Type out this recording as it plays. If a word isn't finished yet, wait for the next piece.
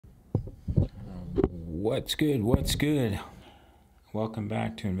What's good? What's good? Welcome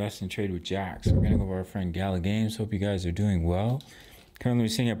back to Invest and Trade with Jax. We're going to go over our friend Gala Games. Hope you guys are doing well. Currently we're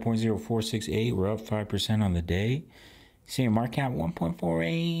sitting at 0.0468. We're up 5% on the day. Seeing a market cap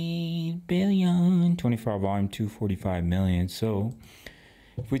 1.48 billion. 24 volume 245 million. So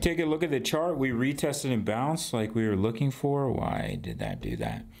if we take a look at the chart, we retested and bounced like we were looking for. Why did that do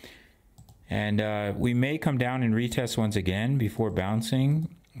that? And we may come down and retest once again before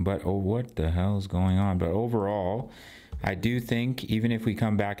bouncing. But oh, what the hell is going on? But overall, I do think even if we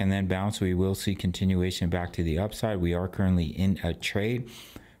come back and then bounce, we will see continuation back to the upside. We are currently in a trade.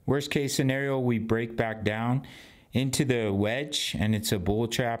 Worst case scenario, we break back down into the wedge and it's a bull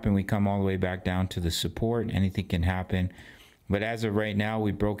trap and we come all the way back down to the support. Anything can happen. But as of right now,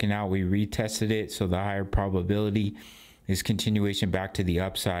 we've broken out, we retested it. So the higher probability is continuation back to the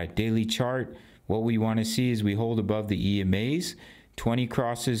upside. Daily chart, what we want to see is we hold above the EMAs. 20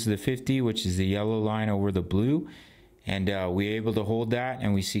 crosses the 50, which is the yellow line over the blue. And we're able to hold that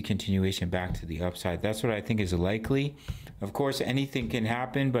and we see continuation back to the upside. That's what I think is likely. Of course, anything can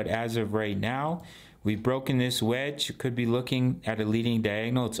happen, but as of right now, we've broken this wedge. Could be looking at a leading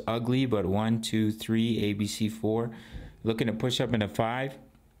diagonal. It's ugly, but 1, 2, 3, ABC 4. Looking to push up into 5.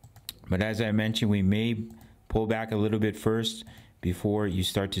 But as I mentioned, we may pull back a little bit first before you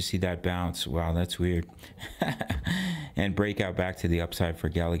start to see that bounce. Wow, that's weird. And break out back to the upside for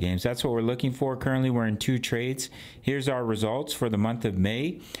Gala Games. That's what we're looking for. Currently, we're in 2 trades. Here's our results for the month of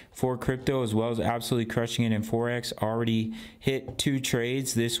May for crypto, as well as absolutely crushing it in Forex. Already hit 2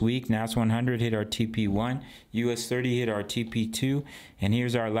 trades this week. NAS 100 hit our TP1. US 30 hit our TP2. And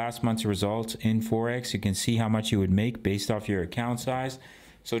here's our last month's results in Forex. You can see how much you would make based off your account size.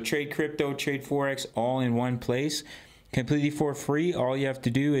 So trade crypto, trade Forex, all in one place. Completely for free. All you have to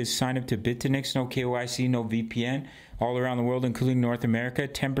do is sign up to BITUNIX, no KYC, no VPN, all around the world, including North America,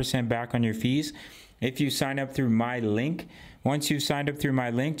 10% back on your fees. If you sign up through my link, once you've signed up through my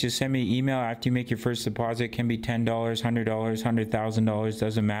link, just send me an email after you make your first deposit. It can be $10, $100, $100,000,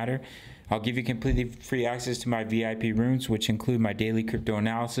 doesn't matter. I'll give you completely free access to my VIP rooms, which include my daily crypto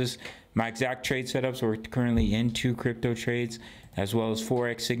analysis, my exact trade setups. We're currently in 2 crypto trades, as well as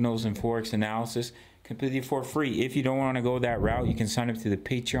Forex signals and Forex analysis, completely for free. If you don't want to go that route, you can sign up to the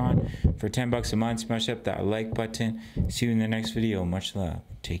Patreon for $10 a month. Smash up that like button. See you in the next video. Much love.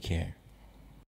 Take care.